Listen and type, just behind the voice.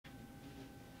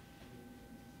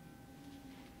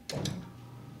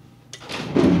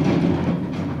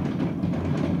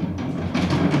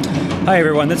Hi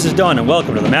everyone, this is Don and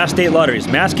welcome to the Mass State Lottery's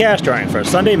Mass Cash drawing for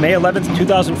Sunday, May 11th,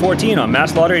 2014 on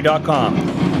MassLottery.com.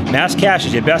 Mass Cash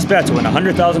is your best bet to win a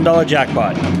 $100,000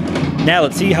 jackpot. Now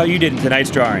let's see how you did in tonight's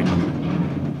drawing.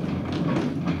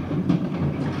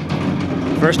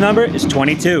 First number is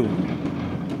 22.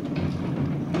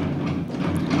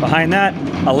 Behind that,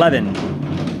 11.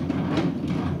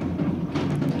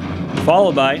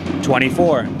 Followed by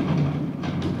 24.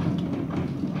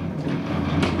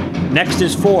 Next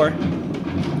is 4.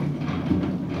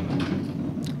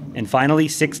 And finally,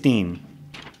 16.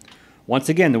 Once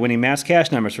again, the winning Mass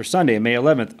Cash numbers for Sunday, May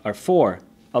 11th are 4,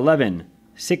 11,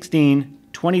 16,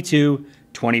 22,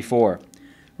 24.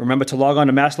 Remember to log on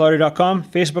to MassLottery.com,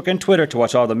 Facebook, and Twitter to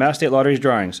watch all the Mass State Lottery's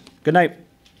drawings. Good night.